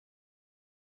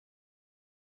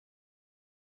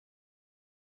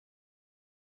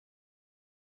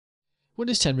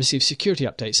Windows 10 receives security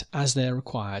updates as they are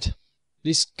required.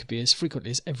 These could be as frequently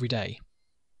as every day.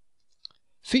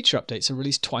 Feature updates are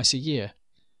released twice a year.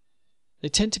 They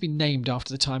tend to be named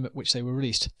after the time at which they were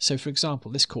released. So for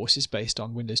example, this course is based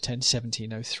on Windows 10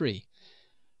 1703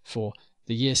 for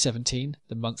the year 17,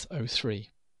 the month 03.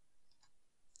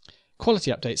 Quality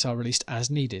updates are released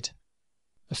as needed.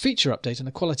 A feature update and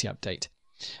a quality update.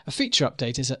 A feature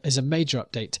update is a major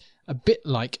update, a bit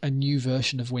like a new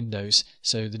version of Windows,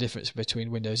 so the difference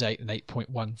between Windows 8 and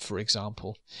 8.1 for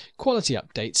example. Quality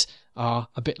updates are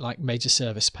a bit like major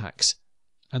service packs,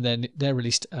 and then they're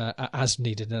released as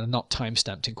needed and are not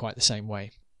time-stamped in quite the same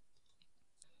way.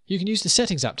 You can use the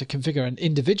Settings app to configure an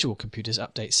individual computer's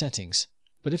update settings,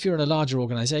 but if you're in a larger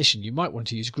organisation you might want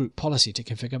to use Group Policy to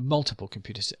configure multiple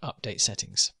computers' update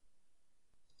settings.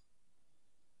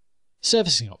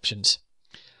 Servicing options.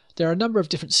 There are a number of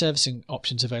different servicing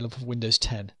options available for Windows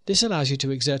 10. This allows you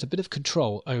to exert a bit of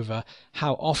control over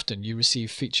how often you receive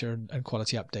feature and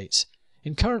quality updates.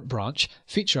 In Current Branch,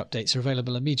 feature updates are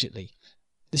available immediately.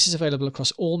 This is available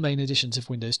across all main editions of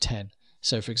Windows 10,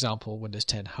 so for example Windows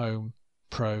 10 Home,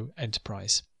 Pro,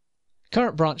 Enterprise.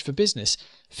 Current Branch for Business,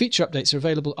 feature updates are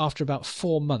available after about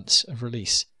 4 months of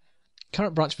release.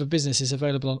 Current Branch for Business is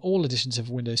available on all editions of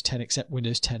Windows 10 except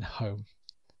Windows 10 Home.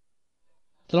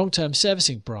 The Long-Term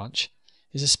Servicing Branch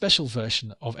is a special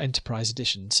version of Enterprise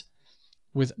editions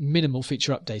with minimal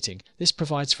feature updating. This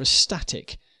provides for a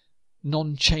static,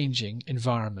 non-changing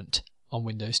environment on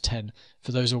Windows 10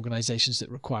 for those organisations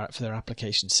that require it for their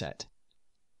application set.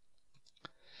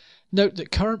 Note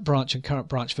that Current Branch and Current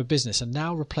Branch for Business are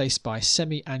now replaced by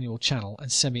Semi-Annual Channel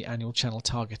and Semi-Annual Channel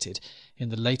Targeted in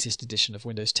the latest edition of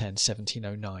Windows 10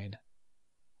 1709.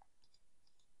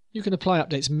 You can apply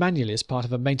updates manually as part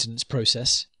of a maintenance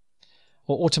process,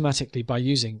 or automatically by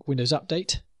using Windows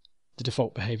Update, the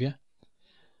default behaviour,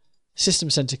 System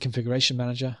Center Configuration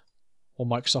Manager, or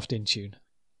Microsoft Intune.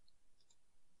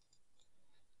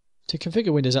 To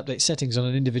configure Windows Update settings on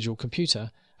an individual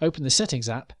computer, open the Settings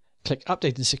app, click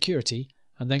Update and Security,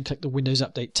 and then click the Windows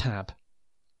Update tab.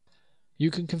 You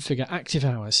can configure active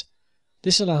hours.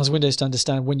 This allows Windows to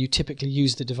understand when you typically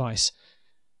use the device.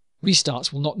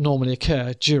 Restarts will not normally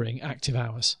occur during active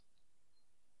hours.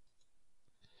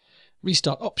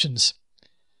 Restart options.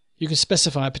 You can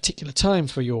specify a particular time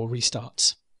for your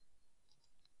restarts.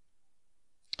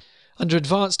 Under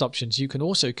Advanced Options, you can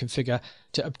also configure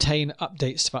to obtain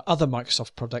updates for other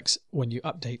Microsoft products when you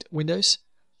update Windows.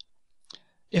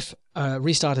 If a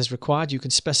restart is required, you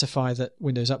can specify that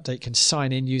Windows Update can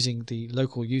sign in using the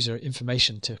local user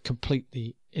information to complete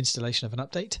the installation of an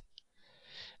update.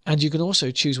 And you can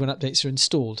also choose when updates are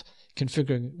installed,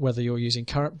 configuring whether you're using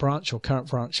Current Branch or Current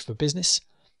Branch for Business.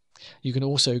 You can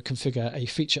also configure a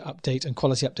feature update and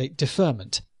quality update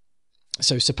deferment.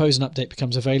 So suppose an update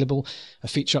becomes available, a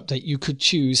feature update, you could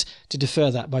choose to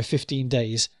defer that by 15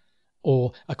 days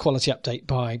or a quality update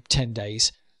by 10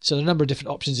 days. So there are a number of different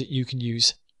options that you can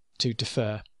use to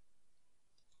defer.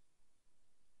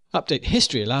 Update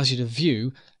history allows you to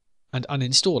view and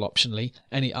uninstall optionally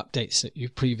any updates that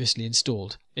you've previously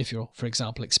installed if you're, for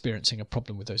example, experiencing a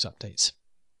problem with those updates.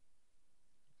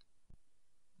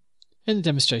 In the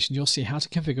demonstration, you'll see how to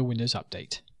configure Windows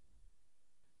Update.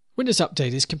 Windows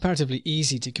Update is comparatively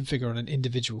easy to configure on an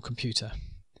individual computer.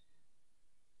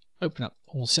 Open up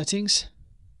All Settings,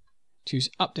 choose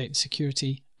Update and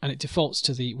Security, and it defaults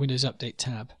to the Windows Update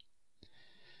tab.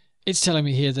 It's telling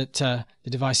me here that the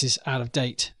device is out of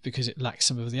date because it lacks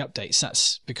some of the updates.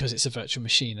 That's because it's a virtual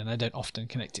machine and I don't often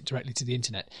connect it directly to the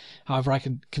internet. However, I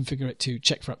can configure it to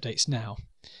check for updates now.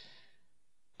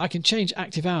 I can change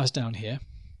active hours down here.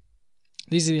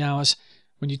 These are the hours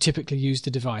when you typically use the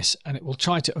device, and it will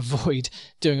try to avoid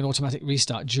doing an automatic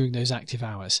restart during those active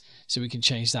hours. So we can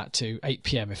change that to 8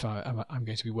 PM if I'm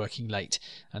going to be working late,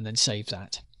 and then save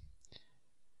that.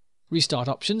 Restart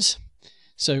options.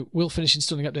 So we'll finish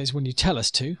installing updates when you tell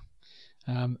us to,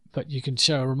 but you can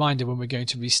show a reminder when we're going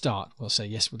to restart. We'll say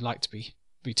yes, we'd like to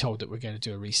be told that we're going to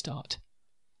do a restart.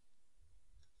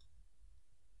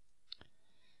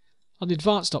 On the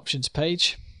Advanced Options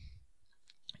page,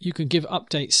 you can give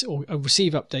updates or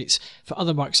receive updates for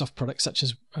other Microsoft products such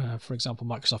as, for example,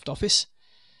 Microsoft Office.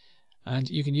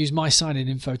 And you can use My Sign-In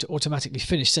info to automatically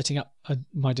finish setting up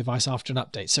my device after an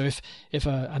update. So if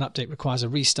an update requires a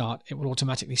restart, it will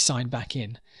automatically sign back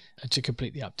in to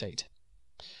complete the update.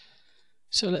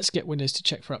 So let's get Windows to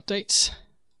check for updates.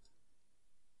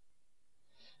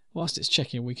 Whilst it's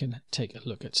checking, we can take a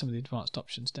look at some of the advanced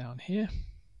options down here.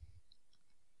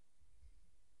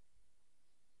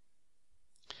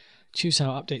 Choose how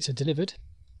updates are delivered.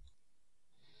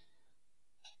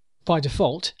 By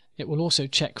default, it will also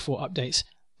check for updates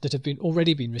that have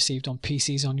already been received on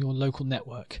PCs on your local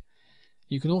network.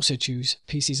 You can also choose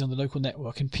PCs on the local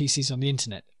network and PCs on the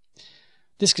internet.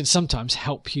 This can sometimes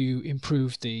help you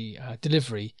improve the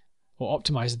delivery or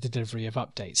optimize the delivery of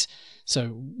updates. So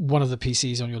one of the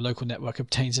PCs on your local network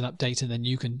obtains an update, and then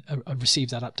you can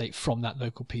receive that update from that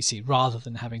local PC rather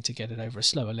than having to get it over a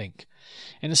slower link.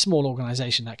 In a small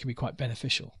organization, that can be quite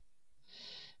beneficial.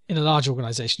 In a large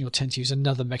organization, you'll tend to use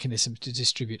another mechanism to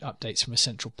distribute updates from a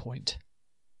central point.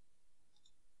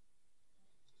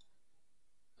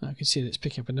 Now you can see that it's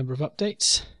picking up a number of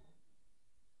updates.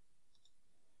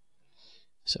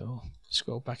 So I'll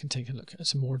scroll back and take a look at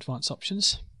some more advanced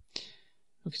options.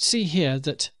 We can see here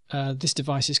that this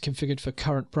device is configured for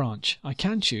current branch. I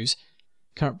can choose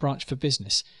current branch for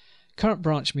business. Current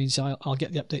branch means I'll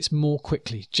get the updates more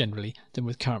quickly generally than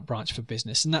with current branch for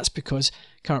business, and that's because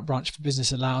current branch for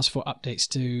business allows for updates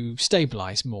to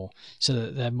stabilize more so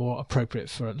that they're more appropriate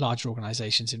for larger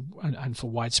organizations and for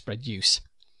widespread use.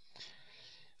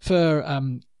 For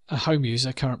a home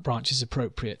user, current branch is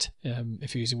appropriate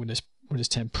if you're using Windows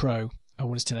 10 Pro or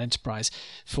Windows 10 Enterprise.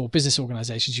 For business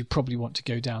organizations, you probably want to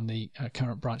go down the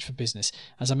current branch for business.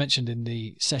 As I mentioned in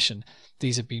the session,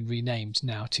 these have been renamed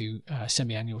now to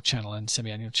semi-annual channel and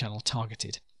semi-annual channel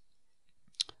targeted.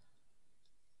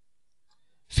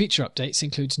 Feature updates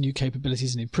includes new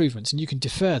capabilities and improvements, and you can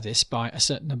defer this by a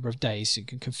certain number of days. You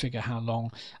can configure how long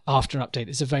after an update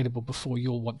is available before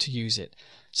you'll want to use it.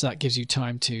 So that gives you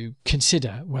time to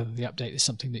consider whether the update is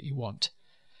something that you want.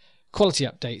 Quality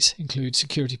updates include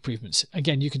security improvements.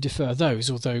 Again, you can defer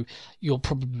those, although you'll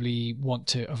probably want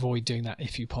to avoid doing that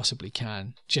if you possibly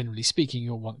can. Generally speaking,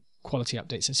 you'll want quality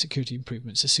updates and security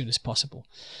improvements as soon as possible.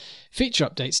 Feature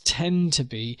updates tend to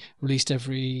be released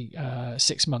every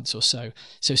 6 months or so.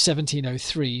 So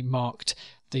 1703 marked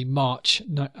the March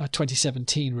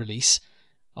 2017 release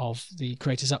of the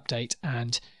Creators Update,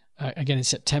 and again in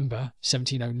September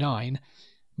 1709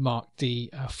 marked the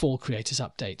Fall Creators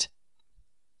Update.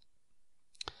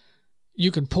 You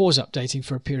can pause updating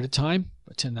for a period of time,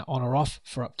 but turn that on or off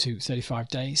for up to 35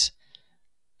 days.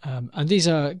 And these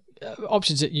are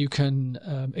options that you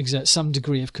can exert some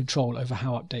degree of control over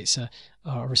how updates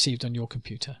are received on your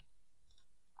computer.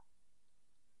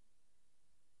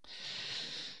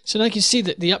 So now you can see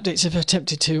that the updates have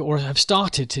attempted to or have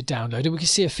started to download, and we can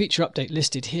see a feature update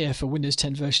listed here for Windows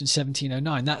 10 version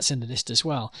 1709. That's in the list as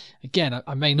well. Again,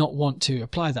 I may not want to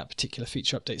apply that particular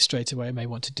feature update straight away. I may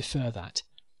want to defer that.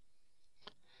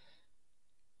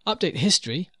 Update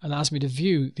history allows me to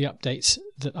view the updates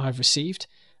that I've received,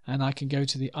 and I can go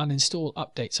to the uninstall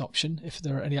updates option if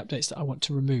there are any updates that I want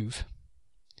to remove.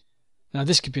 Now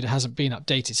this computer hasn't been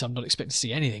updated, so I'm not expecting to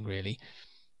see anything really.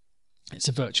 It's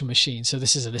a virtual machine, so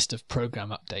this is a list of program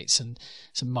updates and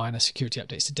some minor security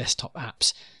updates to desktop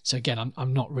apps. So again,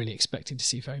 I'm not really expecting to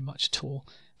see very much at all.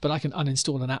 But I can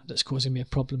uninstall an app that's causing me a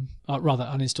problem, rather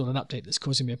uninstall an update that's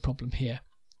causing me a problem here.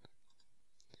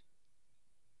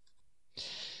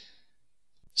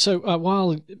 So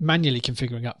while manually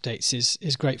configuring updates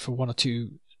is great for one or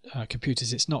two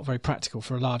computers, it's not very practical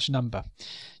for a large number.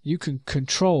 You can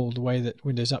control the way that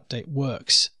Windows Update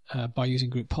works by using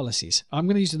group policies. I'm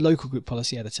going to use the local group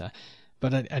policy editor,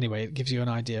 but anyway, it gives you an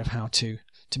idea of how to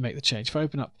make the change. If I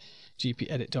open up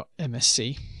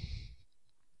gpedit.msc,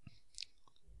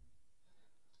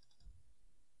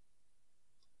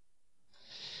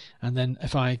 and then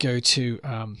if I go to,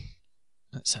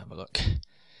 let's have a look,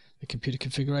 the computer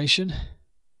configuration,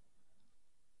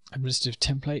 administrative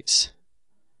templates,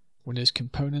 Windows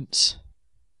components,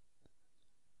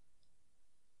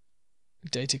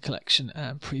 data collection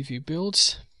and preview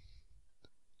builds.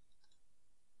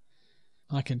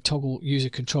 I can toggle user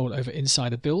control over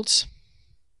insider builds.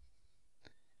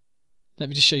 Let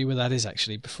me just show you where that is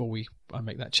actually before I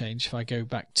make that change. If I go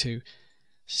back to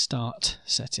Start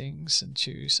Settings and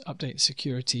choose Update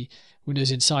Security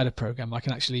Windows Insider Program, I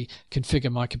can actually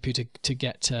configure my computer to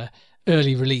get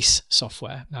early release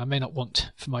software. Now I may not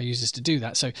want for my users to do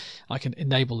that, so I can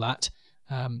enable that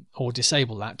or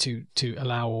disable that to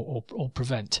allow or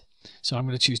prevent. So I'm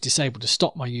going to choose Disable to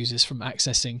stop my users from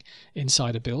accessing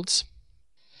insider builds.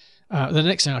 The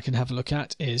next thing I can have a look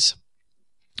at is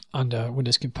under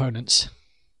Windows Components.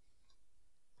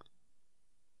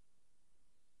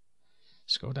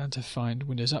 Scroll down to find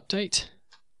Windows Update,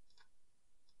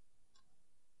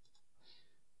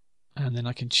 and then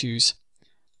I can choose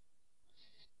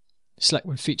select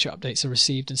when feature updates are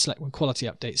received and select when quality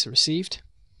updates are received,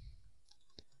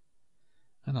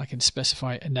 and I can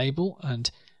specify enable,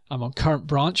 and I'm on current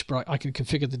branch, but I can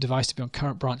configure the device to be on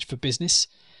current branch for business,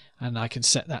 and I can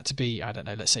set that to be, I don't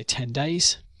know, let's say 10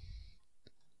 days.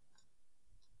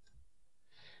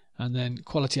 And then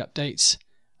quality updates,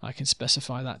 I can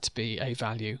specify that to be a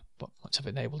value, but once I've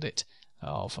enabled it,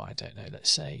 of, I don't know, let's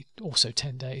say also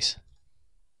 10 days.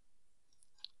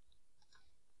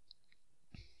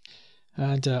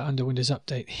 And under Windows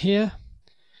Update here,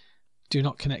 do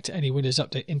not connect to any Windows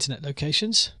Update internet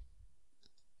locations.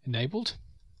 Enabled.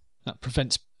 That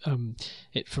prevents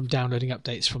it from downloading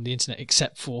updates from the internet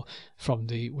except for from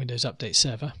the Windows Update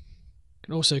server. You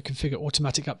can also configure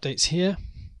automatic updates here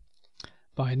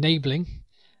by enabling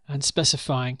and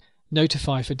specifying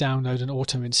notify for download and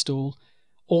auto install,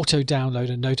 auto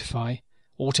download and notify,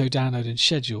 auto download and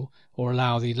schedule, or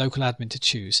allow the local admin to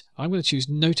choose. I'm going to choose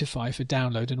notify for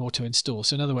download and auto install.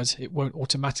 So in other words, it won't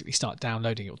automatically start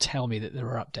downloading. It will tell me that there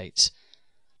are updates.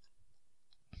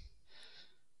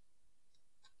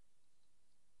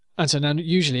 And so now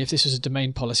usually if this was a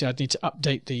domain policy, I'd need to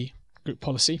update the group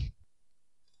policy.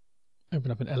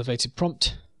 Open up an elevated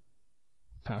prompt,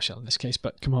 PowerShell in this case,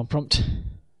 but command prompt.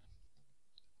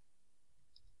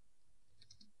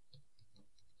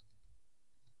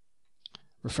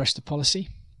 Refresh the policy.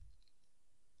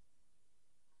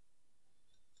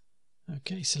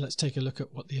 Okay, so let's take a look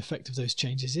at what the effect of those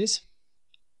changes is.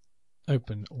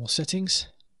 Open all settings,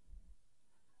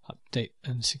 update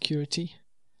and security,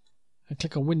 and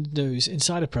click on Windows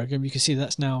Insider Program. You can see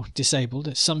that's now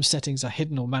disabled. Some settings are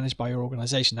hidden or managed by your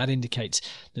organization. That indicates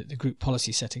that the group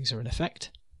policy settings are in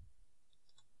effect.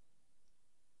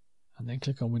 And then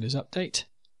click on Windows Update,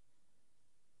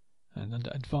 and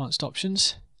under Advanced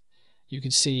Options you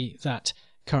can see that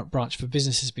current branch for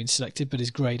business has been selected but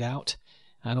is grayed out,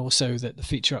 and also that the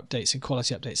feature updates and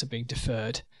quality updates are being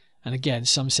deferred. And again,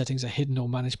 some settings are hidden or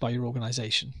managed by your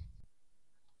organization.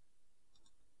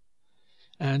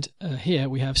 And here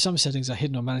we have some settings are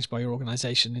hidden or managed by your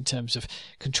organization in terms of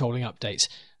controlling updates.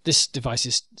 This device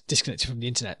is disconnected from the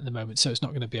internet at the moment, so it's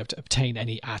not going to be able to obtain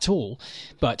any at all.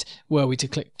 But were we to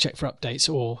click check for updates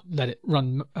or let it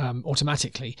run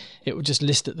automatically, it would just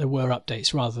list that there were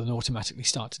updates rather than automatically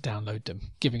start to download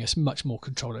them, giving us much more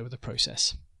control over the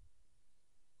process.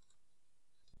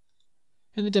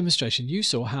 In the demonstration, you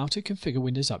saw how to configure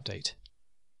Windows Update.